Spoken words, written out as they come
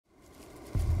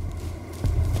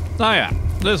Oh yeah,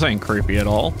 this ain't creepy at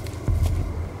all.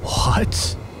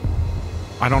 What?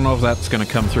 I don't know if that's gonna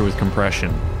come through with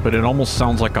compression, but it almost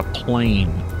sounds like a plane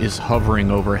is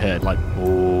hovering overhead, like,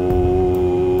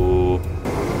 oh.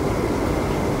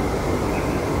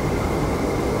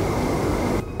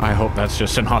 I hope that's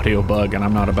just an audio bug and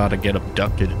I'm not about to get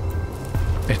abducted.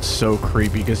 It's so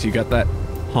creepy because you got that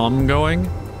hum going,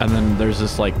 and then there's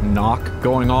this like knock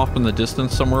going off in the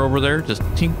distance somewhere over there, just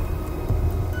tink,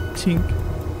 tink.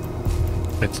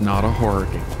 It's not a horror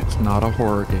game. It's not a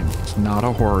horror game. It's not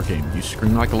a horror game. You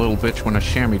scream like a little bitch when a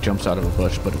chamois jumps out of a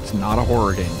bush, but it's not a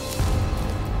horror game.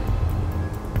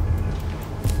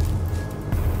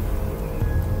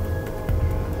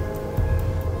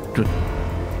 Good.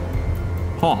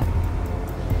 Huh.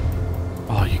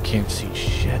 Oh, you can't see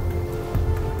shit.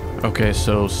 Okay,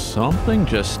 so something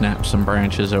just snapped some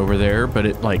branches over there, but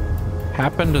it like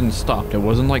happened and stopped. It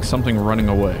wasn't like something running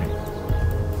away.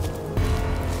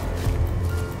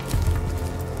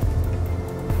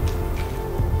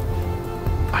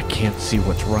 I can't see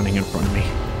what's running in front of me.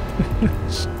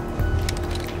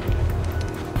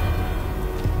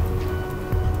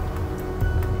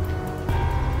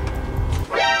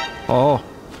 Oh.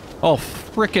 Oh,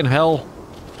 frickin' hell.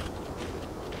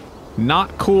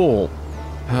 Not cool.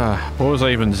 What was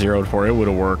I even zeroed for? It would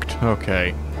have worked.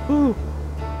 Okay. Whew.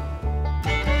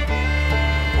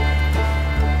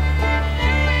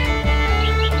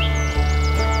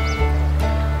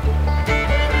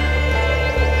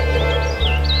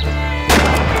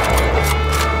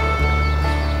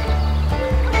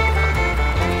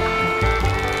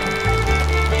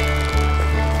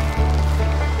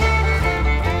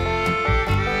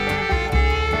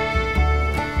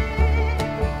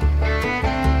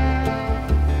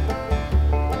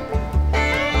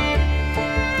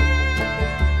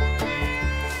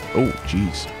 Oh,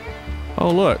 jeez.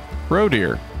 Oh, look. Roe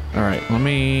deer. Alright, let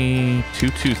me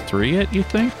 223 it, you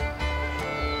think?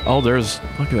 Oh, there's...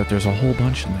 Look at that. There's a whole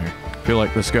bunch in there. I feel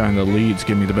like this guy in the leads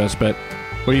give me the best bet.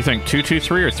 What do you think?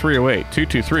 223 or 308?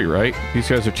 223, right? These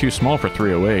guys are too small for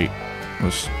 308.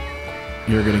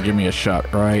 You're gonna give me a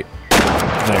shot, right?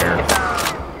 There.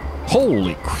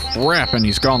 Holy crap, and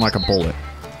he's gone like a bullet.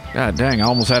 God dang, I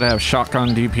almost had to have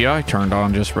shotgun DPI turned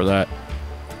on just for that.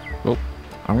 Oh,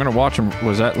 I'm gonna watch him.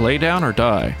 Was that lay down or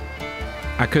die?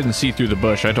 I couldn't see through the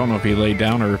bush. I don't know if he laid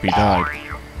down or if he died.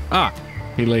 Ah,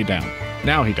 he laid down.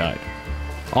 Now he died.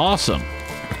 Awesome.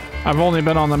 I've only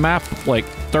been on the map like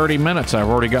 30 minutes. I've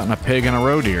already gotten a pig and a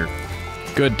roe deer.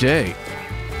 Good day.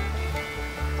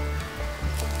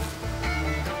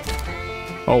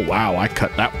 Oh wow, I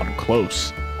cut that one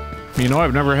close. You know,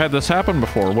 I've never had this happen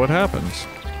before. What happens?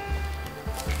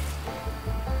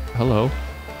 Hello?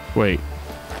 Wait.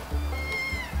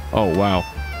 Oh wow.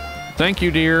 Thank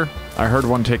you, dear. I heard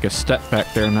one take a step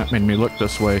back there and that made me look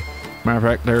this way. Matter of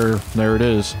fact, there it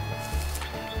is.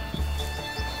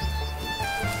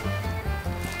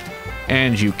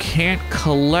 And you can't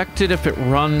collect it if it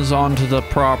runs onto the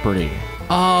property.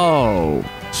 Oh.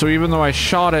 So even though I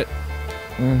shot it...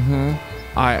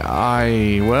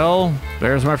 well,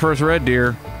 there's my first red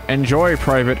deer. Enjoy,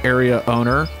 private area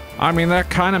owner. I mean, that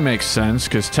kind of makes sense,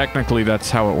 because technically that's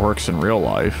how it works in real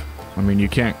life. I mean, you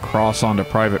can't cross onto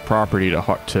private property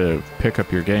to pick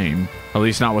up your game. At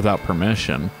least not without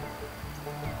permission.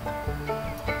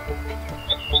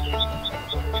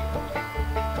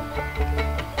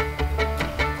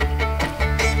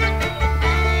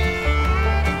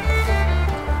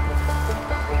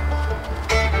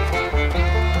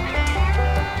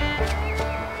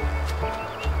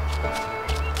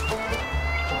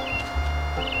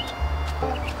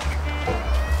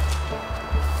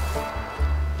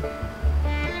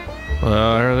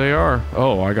 There they are.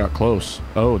 Oh, I got close.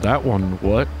 Oh, that one,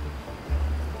 what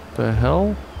the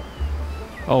hell?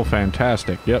 Oh,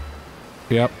 fantastic. Yep.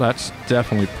 Yep, that's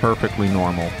definitely perfectly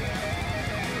normal.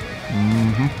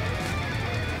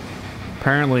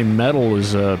 Apparently metal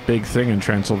is a big thing in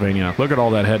Transylvania. Look at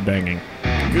all that headbanging.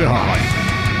 God.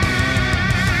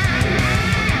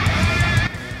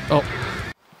 Oh.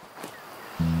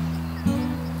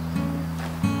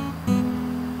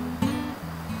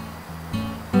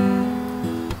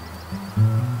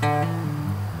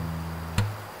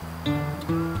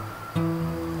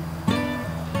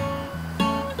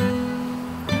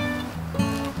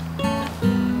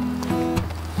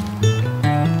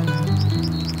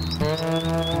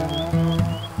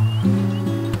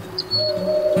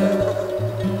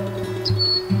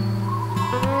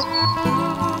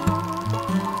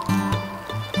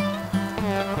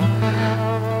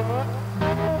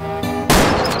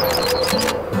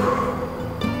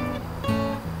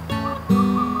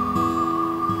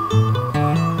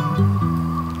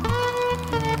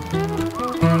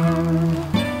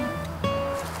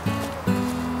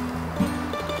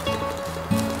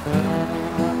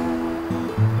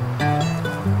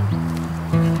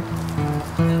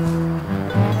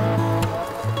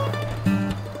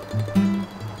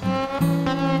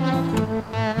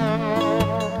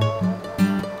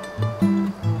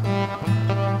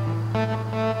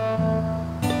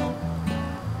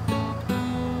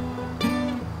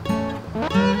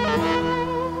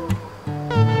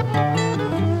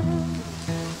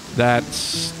 that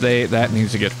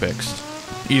needs to get fixed.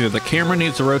 Either the camera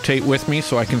needs to rotate with me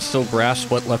so I can still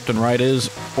grasp what left and right is,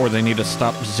 or they need to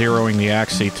stop zeroing the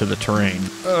axis to the terrain.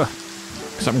 Ugh,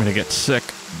 because I'm gonna get sick.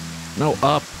 No,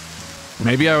 up.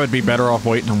 Maybe I would be better off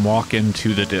waiting and walk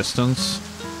into the distance.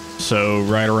 So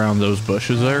right around those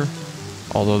bushes there.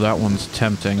 Although that one's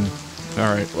tempting.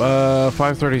 Alright,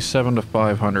 537 to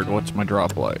 500. What's my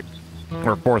drop like?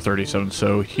 Or 437.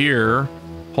 So here...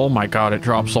 Oh my god, it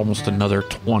drops almost another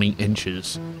 20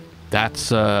 inches.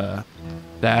 That's a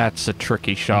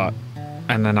tricky shot.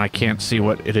 And then I can't see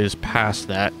what it is past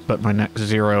that, but my next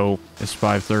zero is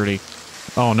 530.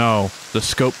 Oh no, the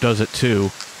scope does it too.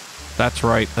 That's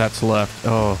right, that's left.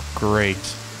 Oh,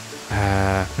 great.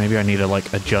 Maybe I need to,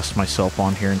 like, adjust myself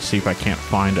on here and see if I can't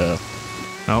find a...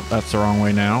 Nope, that's the wrong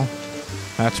way now.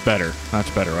 That's better. That's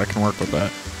better. I can work with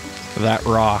that. That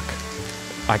rock.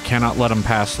 I cannot let him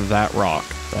pass that rock.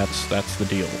 That's the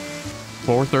deal.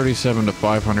 437 to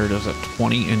 500 is a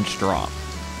 20-inch drop.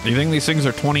 Do you think these things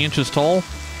are 20 inches tall?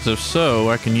 'Cause if so,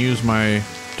 I can use my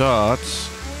dots.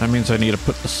 That means I need to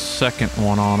put the second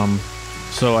one on them.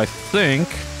 So I think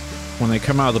when they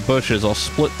come out of the bushes, I'll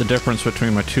split the difference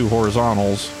between my two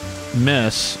horizontals,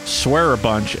 miss, swear a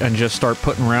bunch, and just start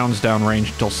putting rounds down range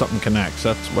until something connects.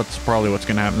 That's probably what's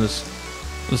going to happen. This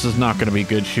is not going to be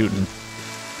good shooting.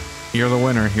 You're the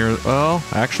winner. Oh,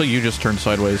 actually, you just turned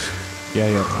sideways.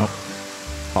 Yeah. Oh.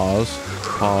 Pause.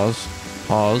 Pause.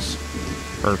 Pause.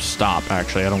 Or stop,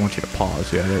 actually. I don't want you to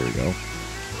pause. Yeah, there we go.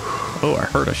 Oh, I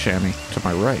heard a chamois to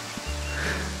my right.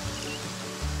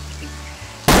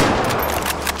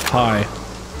 Hi.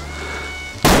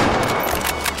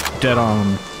 Dead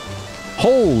on.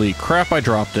 Holy crap, I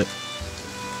dropped it.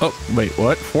 Oh, wait,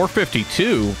 what?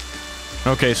 452?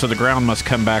 Okay, so the ground must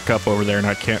come back up over there, and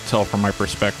I can't tell from my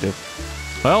perspective.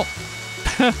 Well,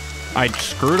 I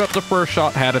screwed up the first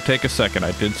shot, had to take a second.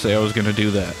 I did say I was going to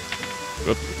do that.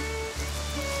 Oop.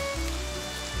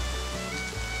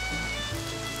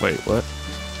 Wait, what?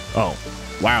 Oh,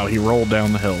 wow, he rolled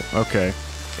down the hill. Okay.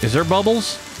 Is there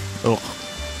bubbles? Ugh.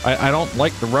 I don't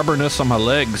like the rubberness on my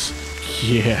legs.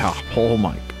 Yeah, oh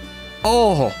my...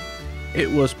 Oh, it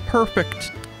was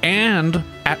perfect. And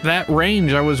at that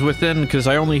range, I was within, because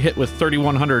I only hit with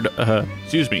 3,100,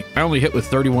 excuse me, I only hit with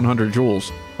 3,100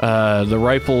 joules. The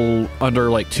rifle under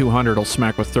like 200 will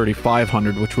smack with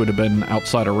 3,500, which would have been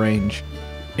outside of range.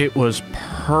 It was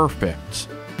perfect.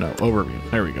 No, overview.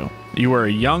 There we go. You were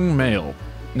a young male.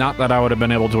 Not that I would have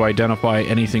been able to identify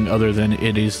anything other than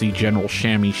it is the general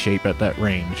chamois shape at that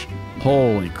range.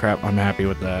 Holy crap, I'm happy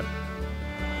with that.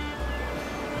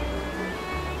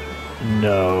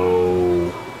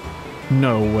 No.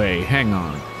 No way. Hang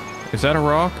on. Is that a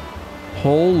rock?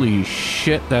 Holy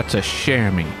shit, that's a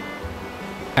chamois.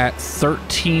 At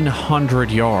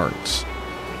 1,300 yards.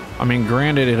 I mean,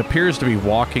 granted, it appears to be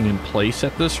walking in place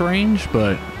at this range,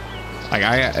 but...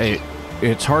 Like,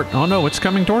 it's hard... Oh no, it's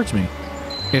coming towards me.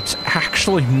 It's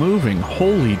actually moving.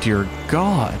 Holy dear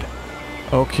God.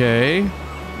 Okay.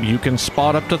 You can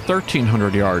spot up to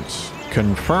 1,300 yards.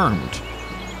 Confirmed.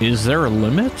 Is there a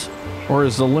limit? Or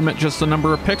is the limit just the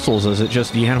number of pixels? Is it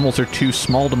just the animals are too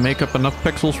small to make up enough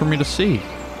pixels for me to see?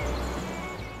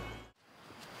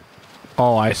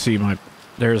 Oh, I see my...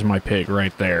 There's my pig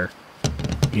right there.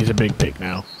 He's a big pig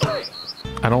now.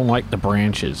 I don't like the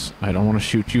branches. I don't want to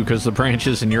shoot you because the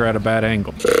branches and you're at a bad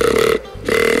angle.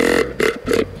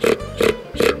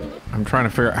 I'm trying to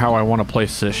figure out how I want to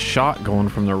place this shot going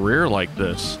from the rear like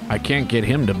this. I can't get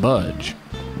him to budge.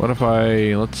 What if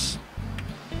I... Let's...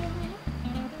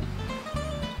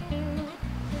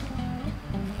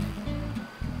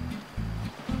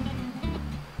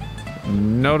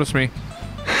 Notice me.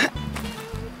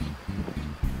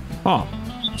 Oh.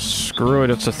 Screw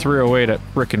it, it's a 308 at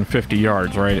frickin' 50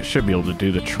 yards, right? It should be able to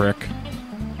do the trick.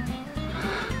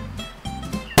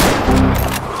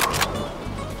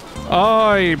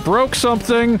 I broke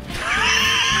something!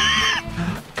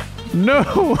 No!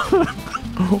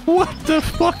 What the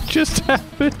fuck just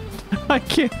happened? I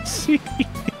can't see.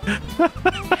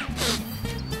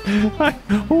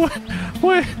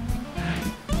 What?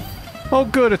 Oh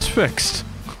good, it's fixed.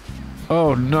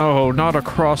 Oh no, not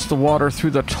across the water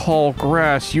through the tall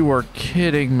grass. You are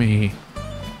kidding me.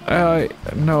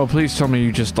 No, please tell me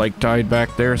you just, like, died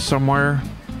back there somewhere.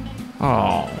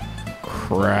 Oh,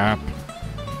 crap.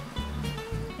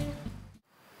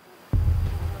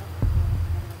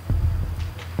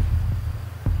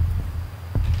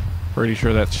 Pretty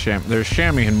sure that's chamois. There's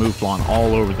chamois and mouflon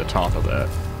all over the top of that.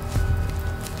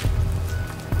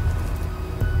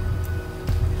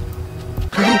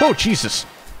 Oh, Jesus!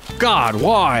 God,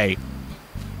 why?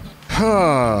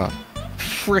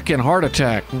 frickin' heart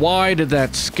attack. Why did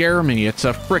that scare me? It's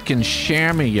a frickin'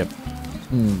 chamois. You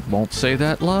won't say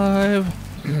that live.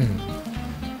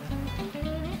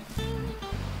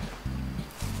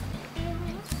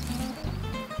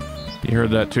 You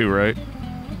heard that too, right?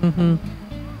 Mm-hmm.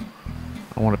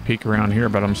 I want to peek around here,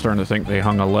 but I'm starting to think they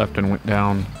hung a left and went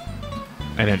down.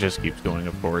 And it just keeps going,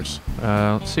 of course.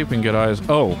 Let's see if we can get eyes.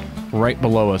 Oh, right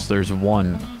below us, there's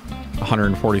one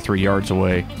 143 yards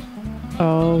away.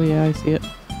 Oh, yeah, I see it.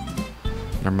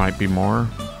 There might be more.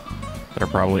 They're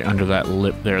probably under that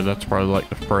lip there. That's probably like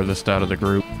the furthest out of the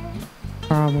group.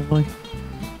 Probably.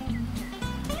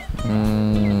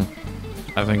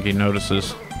 I think he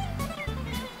notices.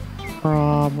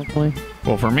 Probably.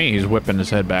 Well, for me, he's whipping his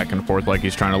head back and forth like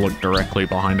he's trying to look directly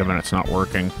behind him and it's not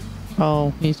working.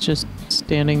 Oh, he's just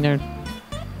standing there.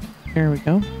 There we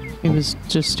go. He was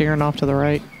just staring off to the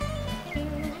right.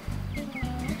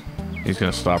 He's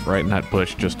gonna stop right in that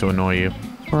bush just to annoy you.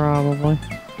 Probably.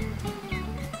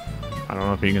 I don't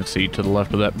know if you can see to the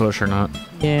left of that bush or not.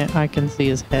 Yeah, I can see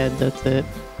his head. That's it.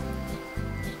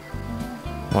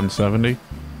 170.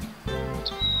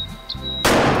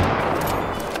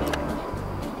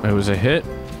 It was a hit.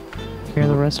 Hear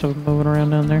the rest of them moving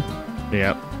around down there.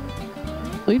 Yep.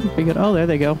 Bleeding pretty good. Oh, there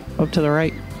they go. Up to the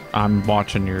right. I'm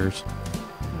watching yours.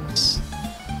 It's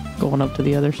going up to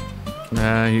the others.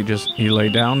 Nah, he lay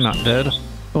down, not dead.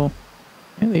 Cool.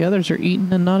 Yeah, the others are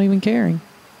eating and not even caring.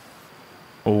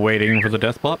 Waiting for the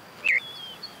death plop.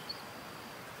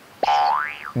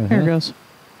 There it goes.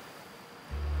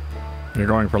 You're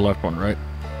going for left one, right?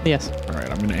 Yes. All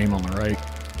right, I'm gonna aim on the right.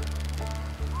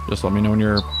 Just let me know when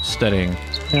you're steadying.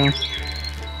 Yeah.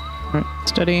 All right,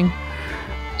 steadying.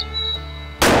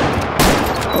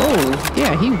 Oh,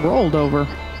 yeah, he rolled over.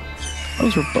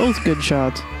 Those were both good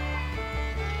shots.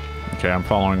 Okay, I'm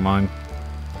following mine.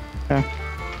 Okay.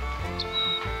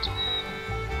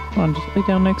 Come on, just lay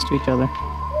down next to each other.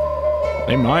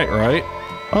 They might, right?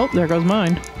 Oh, there goes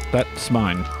mine. That's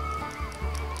mine.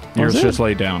 Yours just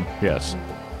laid down, yes.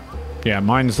 Yeah,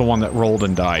 mine's the one that rolled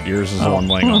and died. Yours is the one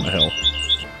laying on the hill.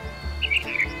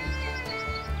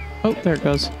 Oh, there it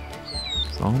goes.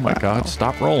 Oh my god,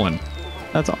 stop rolling.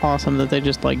 That's awesome that they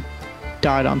just, like,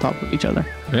 died on top of each other.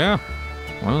 Yeah.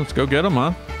 Well, let's go get them,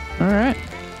 huh? Alright.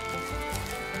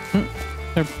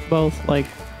 They're both, like,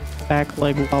 back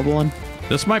leg wobbling.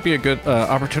 This might be a good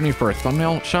opportunity for a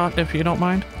thumbnail shot, if you don't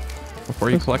mind, before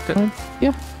you collect it.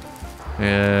 Yeah.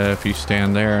 If you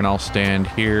stand there and I'll stand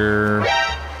here.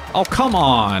 Oh, come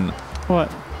on!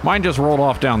 What? Mine just rolled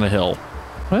off down the hill.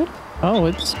 What? Oh,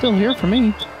 it's still here for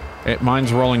me.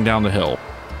 Mine's rolling down the hill.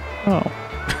 Oh.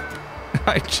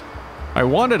 I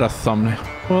wanted a thumbnail.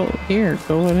 Well, here,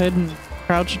 go ahead and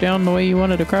crouch down the way you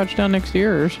wanted to crouch down next to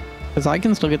yours. Because I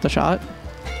can still get the shot.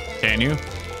 Can you?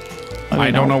 I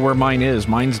mean, don't know where mine is.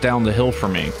 Mine's down the hill for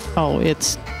me. Oh,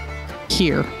 it's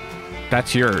here.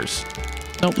 That's yours.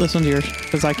 Nope, this one's yours.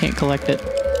 Because I can't collect it.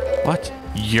 What?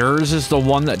 Yours is the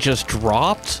one that just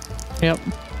dropped? Yep.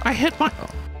 I hit my...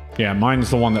 Yeah, mine's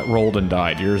the one that rolled and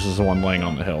died. Yours is the one laying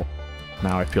on the hill.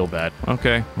 Now I feel bad.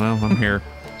 Okay, well, I'm here.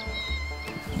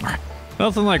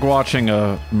 Nothing like watching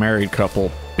a married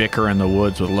couple bicker in the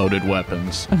woods with loaded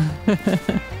weapons.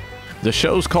 The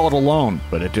show's called Alone,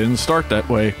 but it didn't start that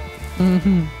way.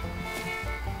 Mm-hmm.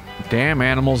 Damn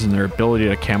animals and their ability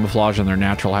to camouflage in their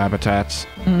natural habitats.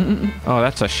 Mm-hmm. Oh,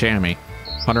 that's a chamois.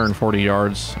 140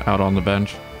 yards out on the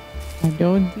bench. I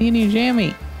don't see any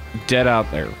jammy. Dead out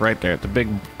there, right there, the big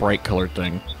bright colored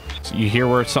thing. So you hear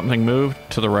where something moved?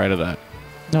 To the right of that.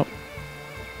 Nope.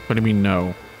 What do you mean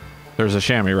no? There's a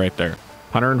chamois right there.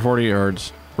 140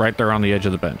 yards, right there on the edge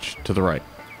of the bench, to the right.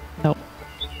 Nope.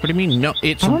 What do you mean no?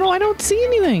 It's... I don't know, I don't see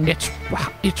anything.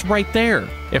 It's right there.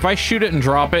 If I shoot it and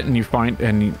drop it and you find...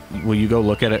 will you go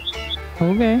look at it?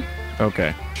 Okay.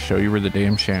 Okay. Show you where the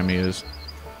damn chamois is.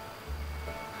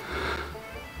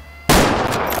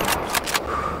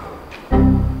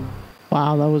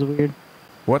 Wow, that was weird.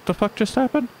 What the fuck just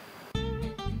happened?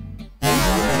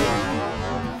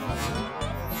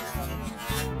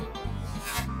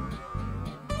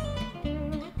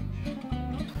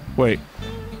 Wait.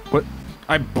 What?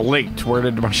 I blinked. Where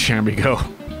did my chamois go?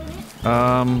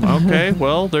 Okay,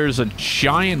 well, there's a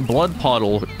giant blood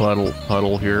puddle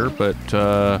here, but,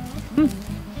 Oh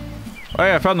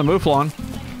yeah, I found the mouflon.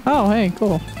 Oh, hey,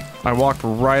 cool. I walked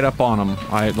right up on him.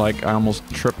 I almost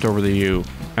tripped over the U.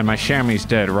 And my chamois is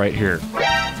dead right here.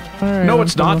 Right, no,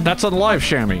 it's not. That's a live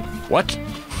chamois. What?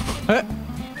 Huh?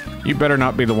 You better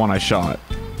not be the one I shot.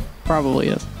 Probably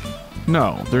is.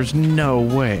 No, there's no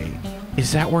way.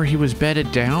 Is that where he was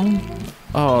bedded down?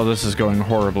 Oh, this is going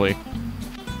horribly.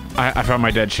 I found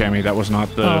my dead chamois. That was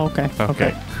not the... Oh, okay.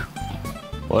 Okay.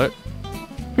 What?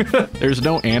 There's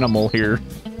no animal here.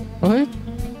 What?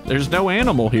 There's no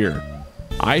animal here.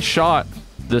 I shot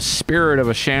the spirit of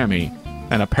a chamois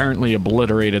and apparently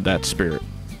obliterated that spirit.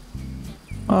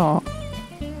 Oh.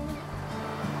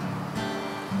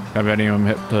 Have any of them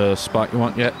hit the spot you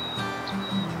want yet?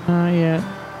 Not yet.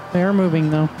 They're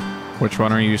moving though. Which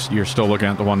one are you? You're still looking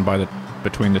at the one by the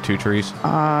between the two trees?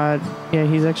 Yeah,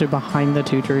 he's actually behind the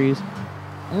two trees.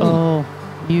 Oh,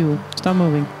 you. Stop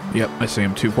moving. Yep, I see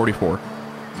him. 244.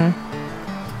 Okay.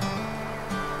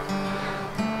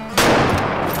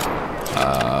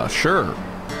 Sure.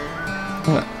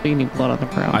 Oh, you need blood on the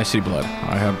ground. I see blood.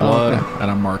 I have blood, and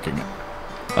I'm marking it.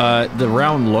 The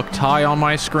round looked high on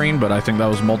my screen, but I think that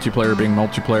was multiplayer being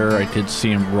multiplayer. I did see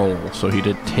him roll, so he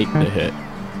did take the hit.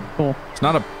 Cool. It's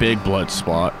not a big blood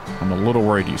spot. I'm a little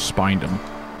worried you spined him.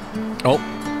 Oh.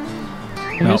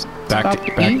 No, back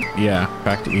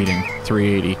to eating.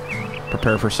 380.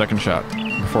 Prepare for second shot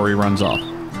before he runs off.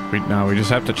 We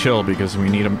just have to chill because we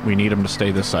need him. We need him to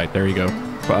stay this side. There you go.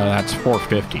 That's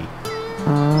 450.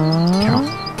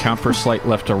 Count for slight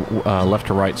left to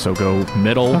right. So go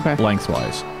middle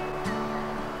lengthwise.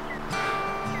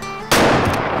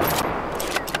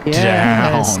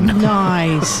 Yes, down.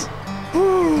 Nice.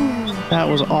 That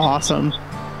was awesome.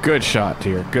 Good shot,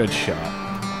 dear. Good shot.